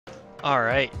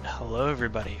Alright, hello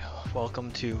everybody.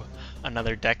 Welcome to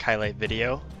another deck highlight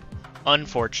video.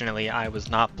 Unfortunately, I was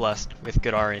not blessed with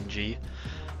good RNG.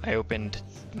 I opened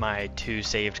my 2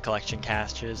 saved collection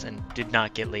caches and did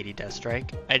not get Lady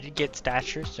Deathstrike. I did get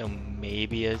Stature, so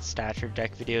maybe a Stature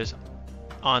deck video's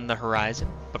on the horizon,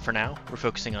 but for now, we're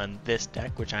focusing on this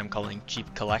deck, which I'm calling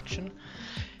Cheap Collection.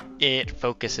 It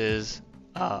focuses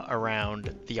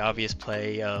around the obvious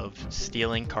play of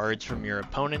stealing cards from your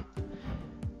opponent,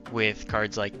 with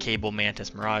cards like Cable,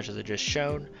 Mantis, Mirage as I just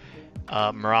shown.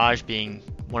 Mirage being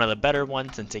one of the better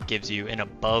ones since it gives you an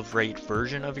above rate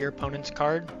version of your opponent's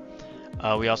card.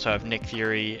 We also have Nick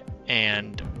Fury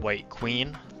and White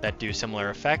Queen that do similar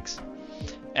effects.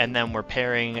 And then we're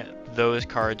pairing those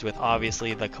cards with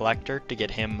obviously the Collector to get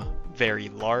him very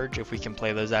large if we can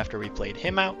play those after we played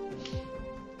him out.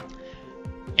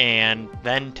 And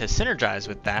then to synergize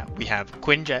with that, we have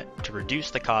Quinjet to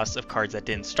reduce the cost of cards that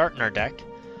didn't start in our deck,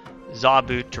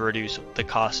 Zabu to reduce the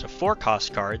cost of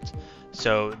 4-cost cards,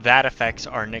 so that affects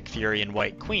our Nick Fury and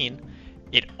White Queen.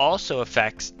 It also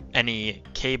affects any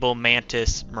Cable,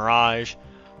 Mantis, Mirage,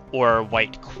 or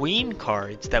White Queen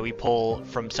cards that we pull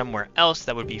from somewhere else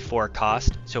that would be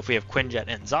 4-cost. So if we have Quinjet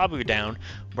and Zabu down,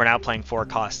 we're now playing 4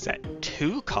 costs at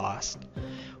 2 cost.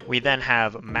 We then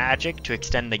have Magic to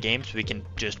extend the game so we can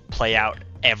just play out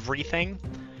everything,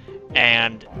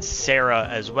 and Sarah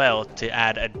as well to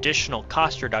add additional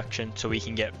cost reduction so we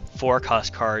can get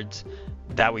 4-cost cards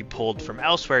that we pulled from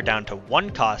elsewhere down to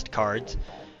 1-cost cards.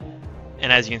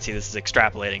 And as you can see, this is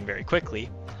extrapolating very quickly.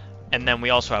 And then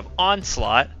we also have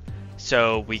Onslaught,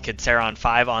 so we could Sarah on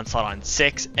 5, Onslaught on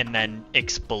 6, and then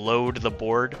explode the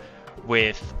board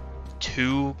with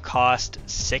 2-cost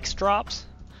 6-drops.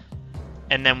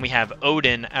 And then we have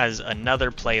Odin as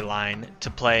another play line to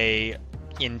play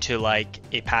into like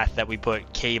a path that we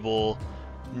put Cable,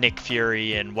 Nick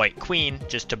Fury, and White Queen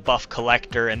just to buff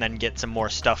Collector and then get some more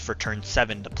stuff for turn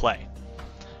 7 to play.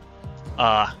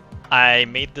 I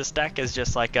made this deck as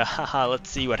just like a haha, let's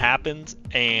see what happens,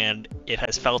 and it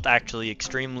has felt actually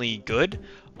extremely good.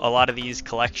 A lot of these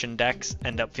collection decks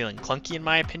end up feeling clunky in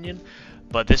my opinion,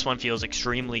 but this one feels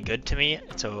extremely good to me,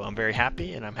 so I'm very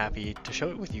happy, and I'm happy to show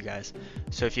it with you guys.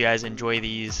 So if you guys enjoy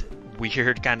these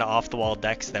weird kind of off-the-wall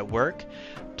decks that work,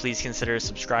 please consider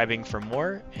subscribing for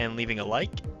more and leaving a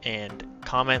like and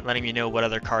comment letting me know what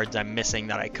other cards I'm missing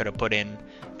that I could have put in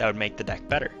that would make the deck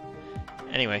better.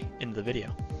 Anyway, into the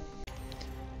video.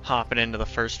 Hopping into the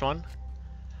first one,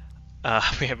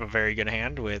 we have a very good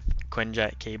hand with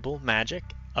Quinjet, Cable, Magic.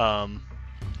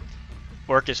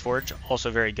 Orcus Forge,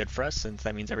 also very good for us since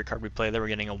that means every card we play there we're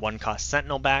getting a 1-cost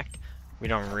Sentinel back. We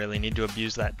don't really need to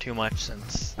abuse that too much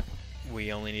since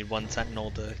we only need 1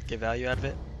 Sentinel to get value out of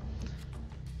it.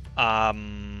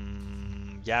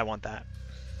 Yeah, I want that.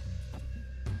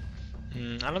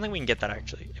 I don't think we can get that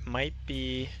actually. It might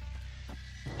be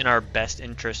in our best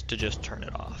interest to just turn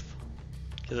it off.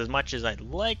 Because as much as I'd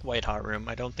like White Hot Room,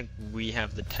 I don't think we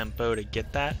have the tempo to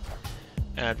get that,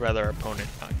 and I'd rather our opponent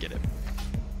not get it.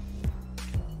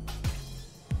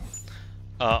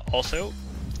 Also,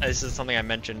 this is something I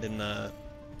mentioned in the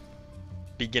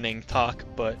beginning talk,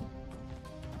 but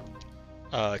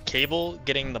Cable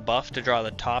getting the buff to draw the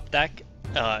top deck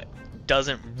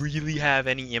doesn't really have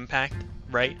any impact,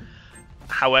 right?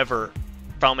 However,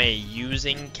 from a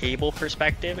using Cable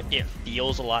perspective, it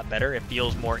feels a lot better. It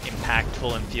feels more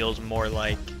impactful and feels more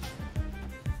like,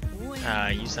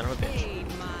 you son of a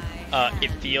bitch.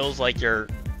 It feels like you're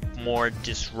more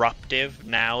disruptive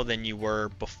now than you were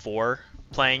before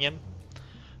playing him.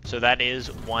 So that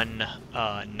is one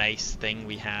nice thing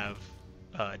we have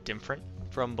different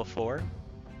from before.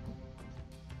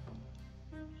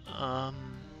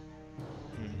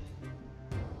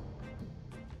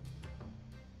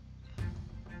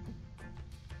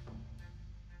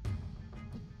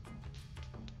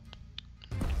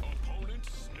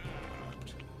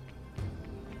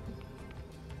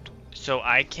 So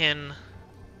I can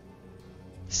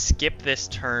skip this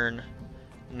turn,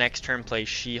 next turn play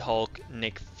She-Hulk,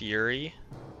 Nick Fury,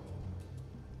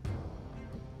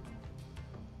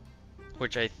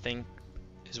 which I think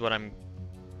is what I'm...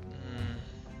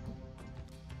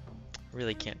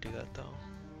 really can't do that though.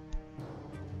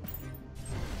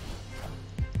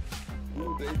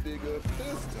 Will they dig up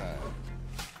this time?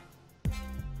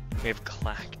 We have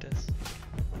Galactus.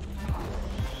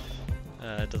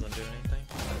 It doesn't do anything.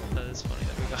 That is funny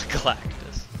that we got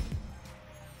Galactus.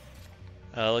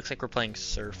 Looks like we're playing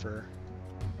Surfer,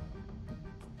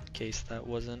 in case that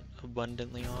wasn't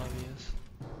abundantly obvious.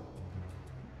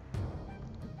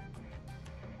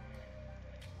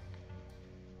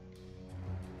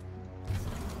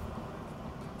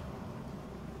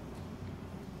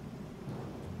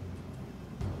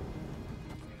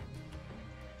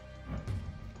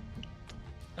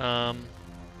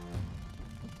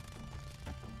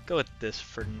 Go with this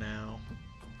for now.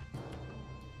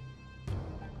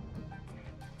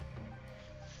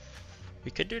 We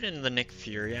could do it in the Nick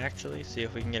Fury actually, see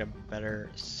if we can get a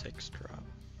better 6 drop.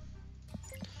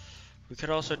 We could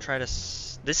also try to.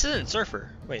 This isn't Surfer.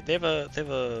 Wait, they have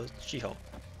a She-Hulk.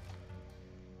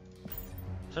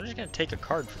 So I'm just gonna take a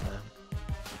card from them.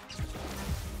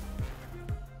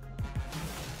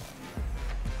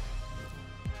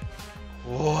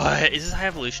 What? Is this High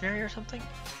Evolutionary or something?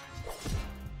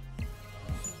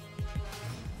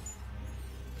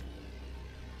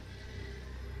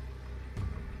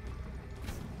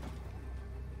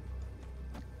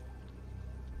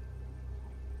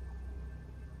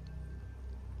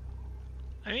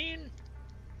 I mean,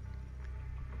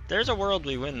 there's a world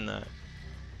we win that.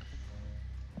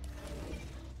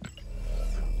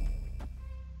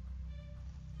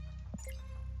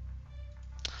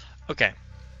 Okay.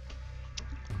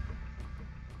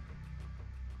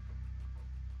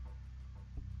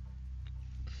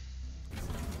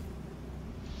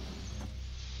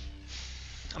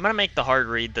 I'm gonna make the hard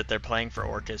read that they're playing for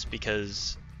Orcus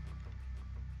because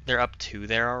they're up 2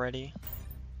 there already.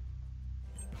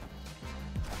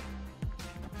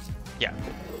 Yeah.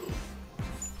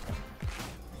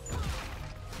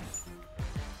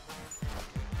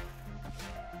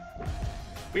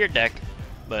 Weird deck,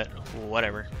 but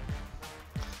whatever.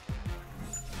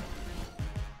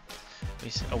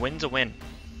 A win's a win,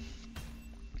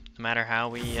 no matter how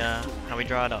we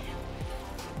draw it up.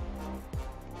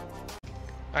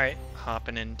 All right,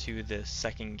 hopping into the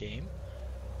second game.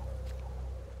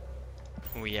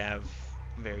 We have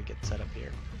a very good setup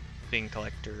here. Being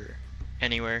Collector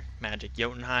anywhere, Magic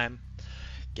Jotunheim.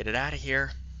 Get it out of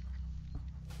here.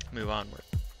 Move onward.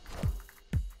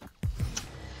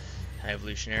 High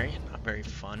Evolutionary, not very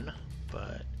fun,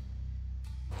 but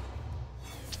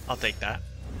I'll take that.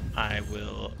 I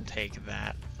will take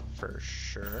that for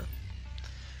sure.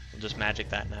 We'll just Magic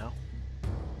that now.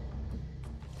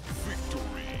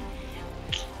 Victory.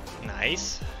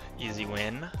 Nice. Easy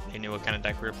win. They knew what kind of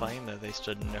deck we were playing, though they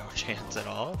stood no chance at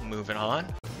all. Moving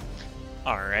on.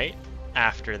 Alright.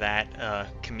 After that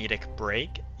comedic break.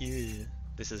 Ew.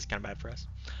 This is kind of bad for us.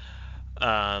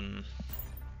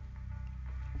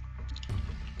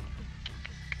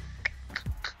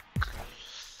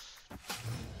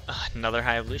 Another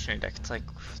High Evolutionary deck. It's like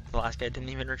the last guy didn't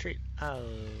even retreat. Oh,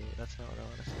 that's not what I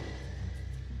want to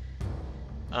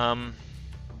say.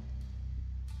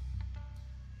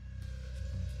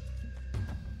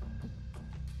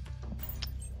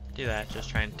 Do that, just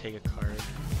try and take a card.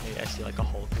 Maybe I see like a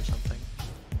Hulk or something.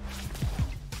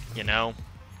 You know?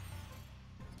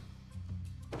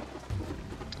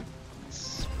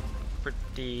 It's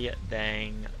pretty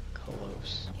dang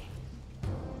close.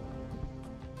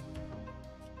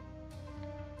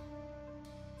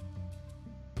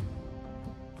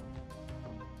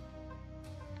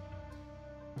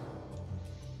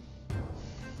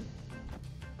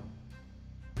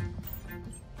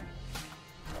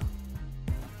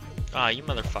 Ah, you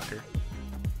motherfucker.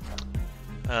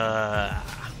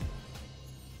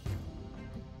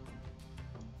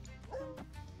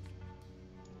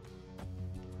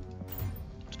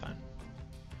 It's fine.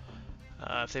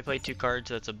 If they play 2 cards,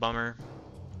 that's a bummer.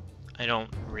 I don't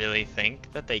really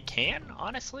think that they can,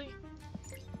 honestly.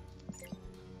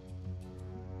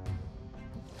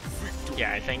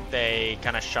 Yeah, I think they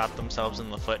kind of shot themselves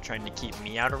in the foot trying to keep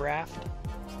me out of Raft.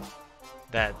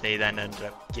 That they then ended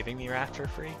up giving me Raft for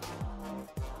free.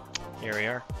 Here we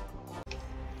are.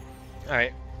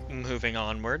 Alright, moving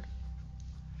onward.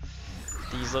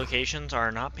 These locations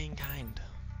are not being kind.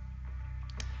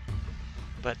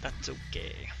 But that's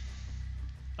okay.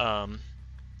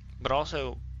 But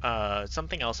also,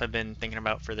 something else I've been thinking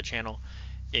about for the channel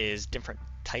is different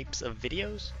types of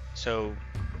videos. So,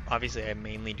 obviously I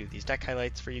mainly do these deck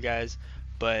highlights for you guys,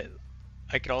 but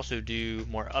I could also do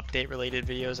more update related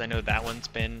videos. I know that one's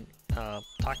been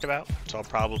talked about, so I'll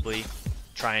probably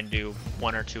try and do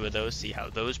 1 or 2 of those, see how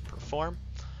those perform.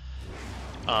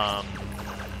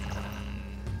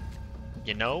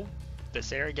 You know,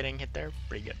 this area getting hit there,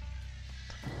 pretty good.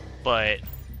 But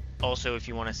also if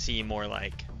you want to see more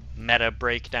like meta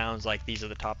breakdowns, like these are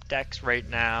the top decks right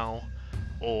now,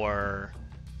 or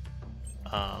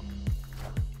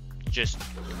just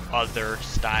other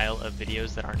style of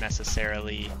videos that aren't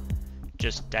necessarily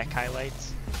just deck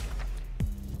highlights,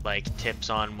 like tips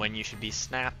on when you should be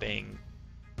snapping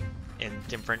and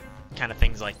different kind of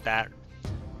things like that.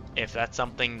 If that's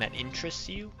something that interests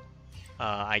you,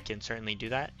 I can certainly do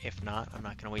that. If not, I'm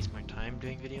not gonna waste my time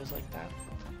doing videos like that.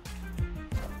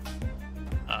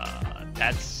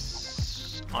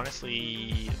 That's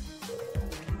honestly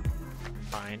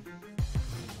fine.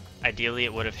 Ideally,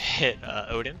 it would have hit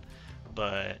Odin,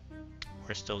 but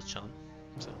we're still chilling.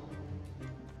 So.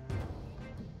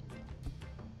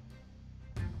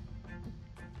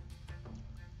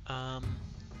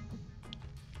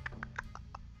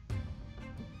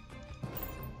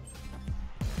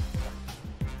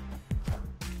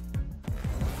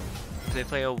 They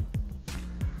play a.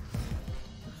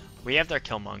 We have their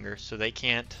Killmonger, so they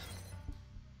can't.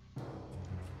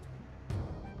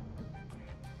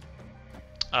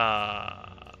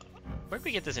 Where'd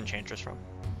we get this Enchantress from?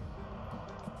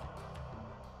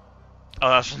 Oh,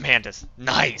 that's from Mantis.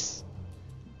 Nice!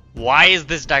 Why is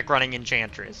this deck running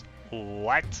Enchantress?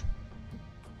 What?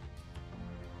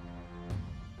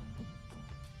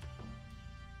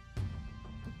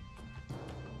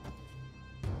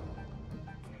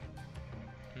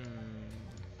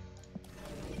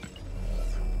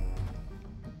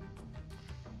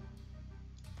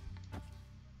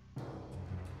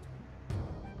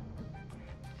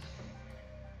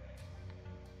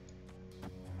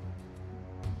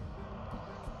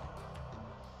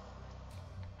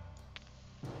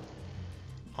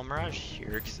 I'll Mirage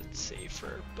here because it's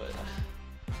safer, but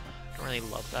I don't really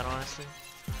love that, honestly.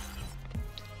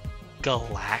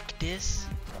 Galactus?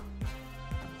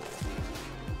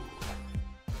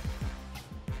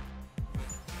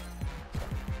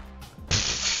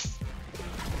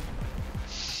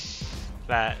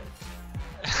 That...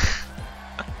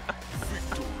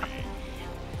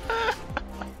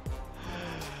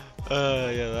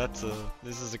 yeah, that's a...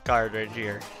 This is a card right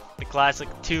here. The classic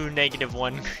 2-1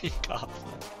 green goblin.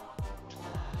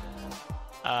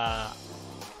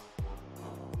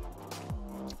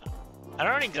 I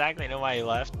don't exactly know why he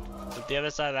left, but the other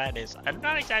side of that is, I'm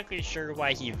not exactly sure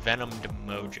why he venomed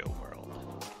Mojo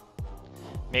World.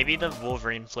 Maybe the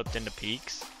Wolverine flipped into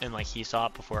peaks, and like he saw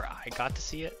it before I got to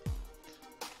see it.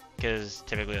 Because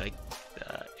typically, like,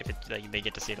 if it's like they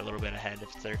get to see it a little bit ahead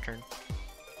if it's their turn.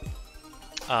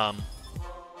 So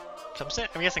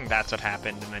I'm guessing that's what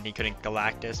happened, and then he couldn't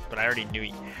Galactus, but I already knew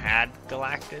he had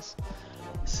Galactus,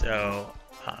 so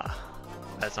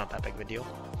that's not that big of a deal.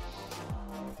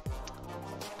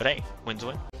 But hey, win's a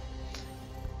win.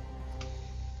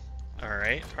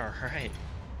 Alright, alright.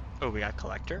 Oh, we got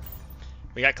Collector.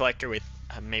 We got Collector with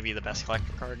maybe the best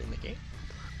Collector card in the game.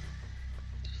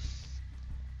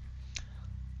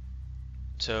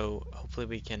 So hopefully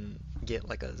we can get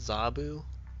like a Zabu,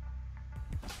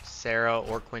 Sarah,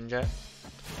 or Quinjet.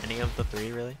 Any of the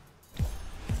three, really.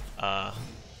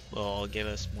 Will give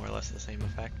us more or less the same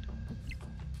effect.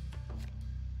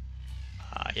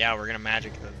 Yeah, we're gonna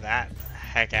magic that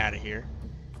heck out of here.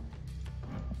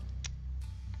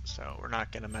 So we're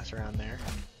not gonna mess around there.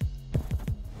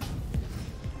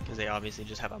 Because they obviously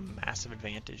just have a massive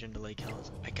advantage into Lake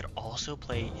Hells. I could also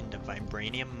play into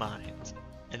Vibranium Mines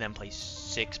and then play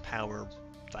 6 power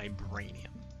Vibranium.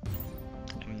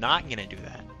 I'm not gonna do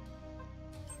that.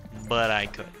 But I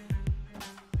could.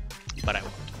 But I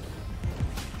won't.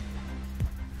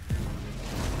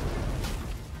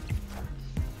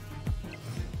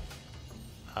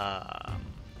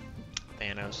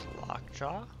 Thanos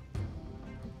Lockjaw.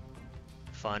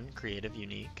 Fun, creative,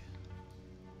 unique.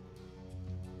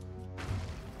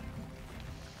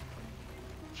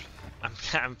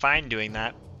 I'm fine doing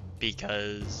that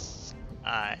because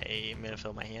I am gonna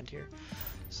fill my hand here,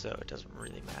 so it doesn't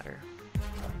really matter.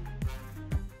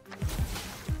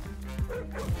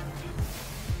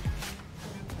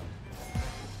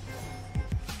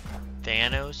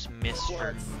 Thanos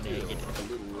Mr.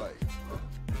 Negative.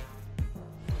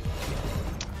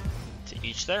 To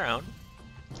each their own.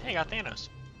 Hey, I got Thanos.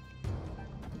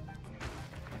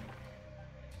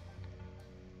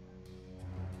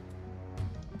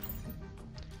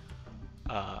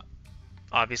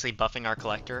 Obviously buffing our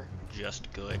collector,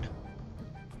 just good.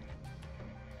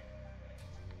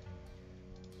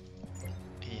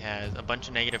 He has a bunch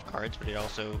of negative cards, but it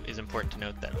also is important to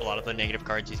note that a lot of the negative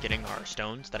cards he's getting are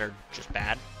stones that are just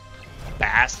bad.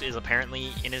 Bast is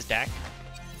apparently in his deck,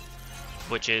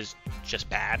 which is just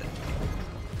bad.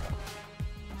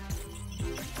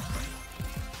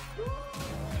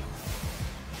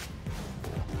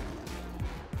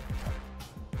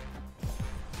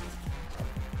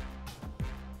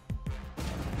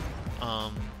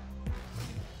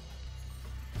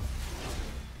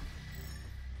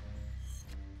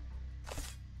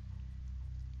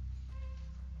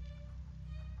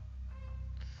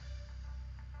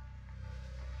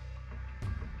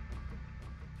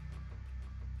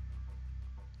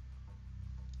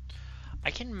 I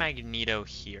can Magneto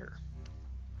here.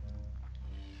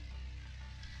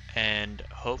 And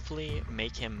hopefully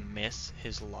make him miss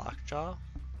his lockjaw,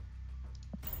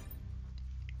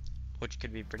 which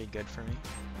could be pretty good for me.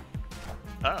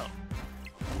 Oh.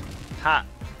 Ha!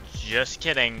 Just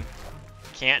kidding.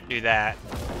 Can't do that.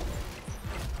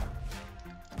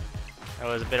 That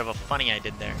was a bit of a funny I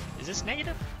did there. Is this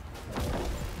negative?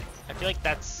 I feel like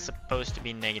that's supposed to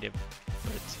be negative,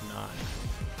 but it's not.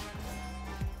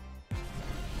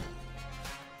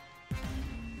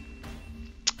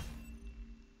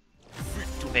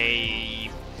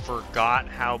 They forgot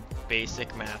how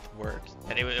basic math works.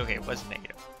 And it was, okay, it was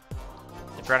negative.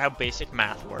 They forgot how basic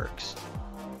math works.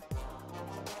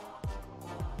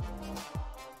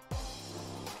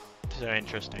 So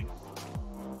interesting.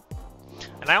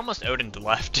 And I almost Odin to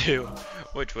left too,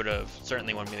 which would have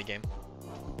certainly won me the game.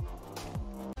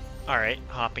 Alright,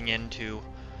 hopping into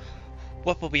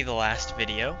what will be the last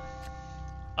video.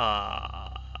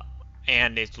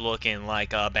 And it's looking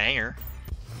like a banger.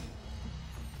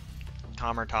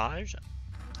 Kamar-Taj.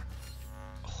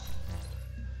 Oh.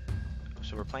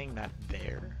 So we're playing that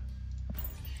there.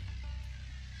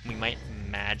 We might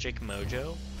magic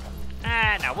Mojo.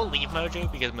 Ah, no, we'll leave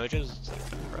Mojo because Mojo's like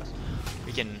better for us.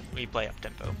 We play up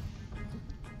tempo.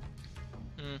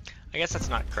 I guess that's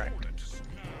not correct.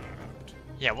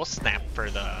 Yeah, we'll snap for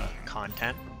the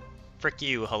content. Frick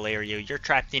you, Hilario. You're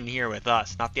trapped in here with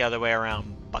us, not the other way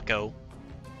around, bucko.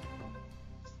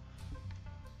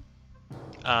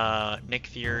 Nick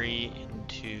Fury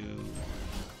into...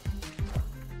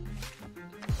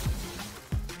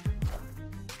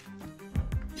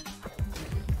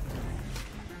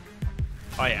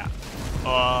 Oh yeah.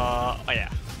 Oh yeah.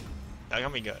 That's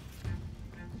gonna be good.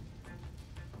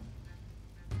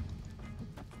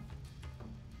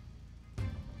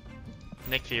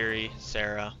 Nick Fury,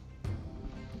 Sarah,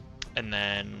 and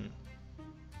then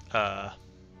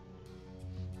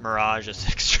Mirage a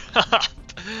 6-drop.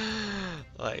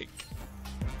 Like,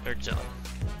 they're chilling.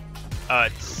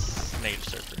 It's native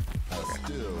surfer. I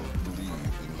still believe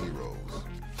in heroes.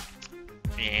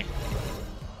 Yeah.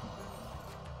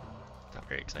 Not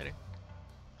very exciting.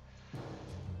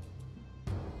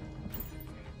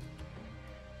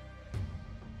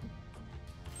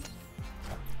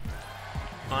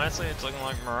 Honestly, it's looking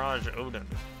like Mirage Odin.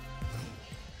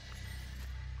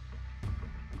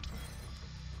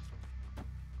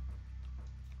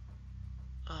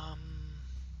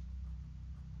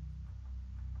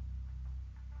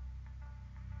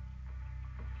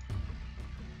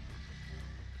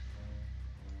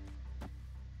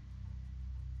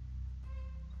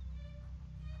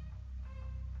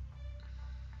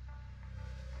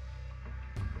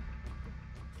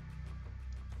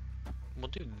 We'll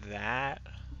do that.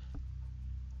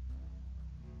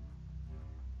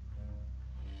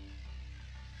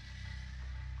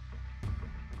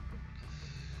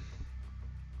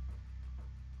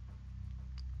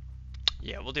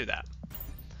 Yeah, we'll do that.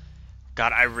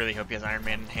 God, I really hope he has Iron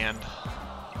Man in hand.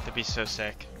 That'd be so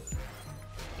sick.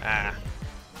 Ah.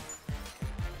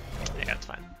 Yeah, that's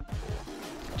fine.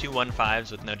 2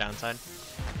 1-5s with no downside.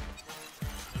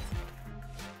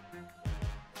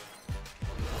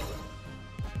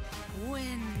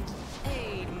 Wind,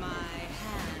 aid my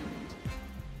hand.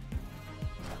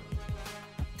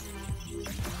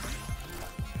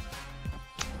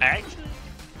 Actually,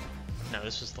 no,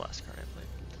 this was the last card I played.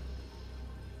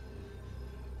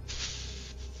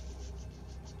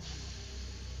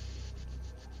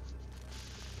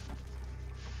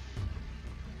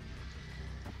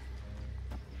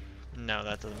 No,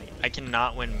 that doesn't mean I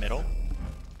cannot win middle.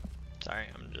 Sorry,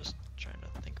 I'm just trying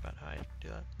to think about how I do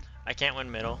that. I can't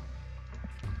win middle.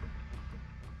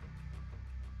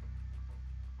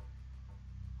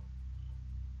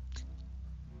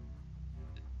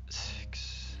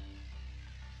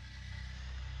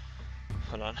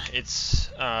 Hold on, it's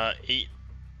 8,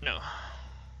 no,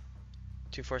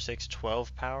 2, 4, 6,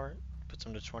 12 power, puts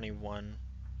him to 21,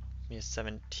 me is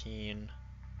 17.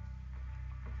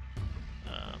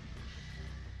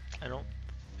 I don't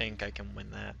think I can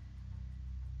win that.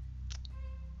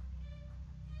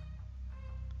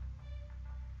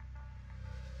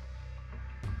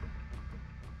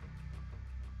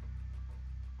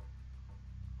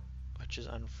 Which is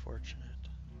unfortunate.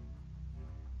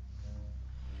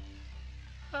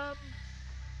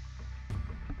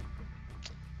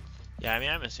 Yeah, I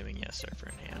mean, I'm assuming yes, surfer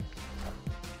in hand.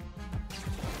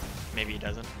 Maybe he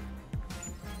doesn't.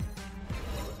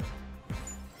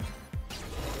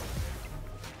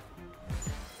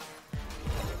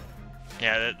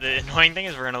 Yeah, the annoying thing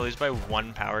is we're gonna lose by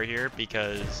 1 power here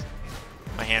because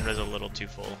my hand was a little too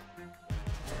full.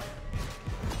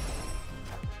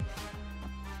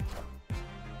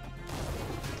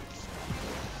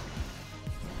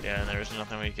 Yeah, and there was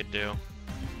nothing we could do.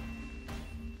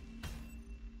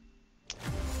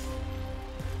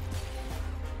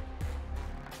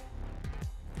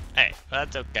 Hey,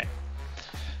 that's okay.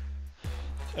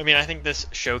 I mean, I think this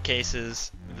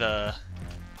showcases the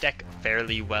deck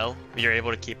fairly well. You're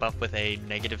able to keep up with a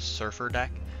negative Surfer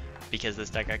deck, because this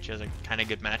deck actually has a kind of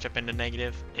good matchup into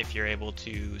negative if you're able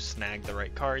to snag the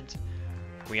right cards.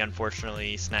 We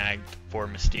unfortunately snagged 4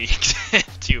 Mystiques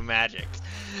and 2 Magics,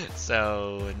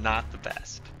 so not the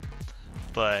best.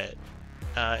 But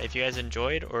if you guys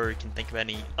enjoyed or can think of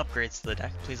any upgrades to the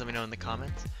deck, please let me know in the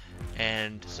comments,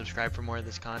 and subscribe for more of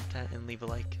this content and leave a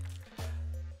like.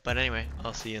 But anyway,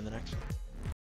 I'll see you in the next one.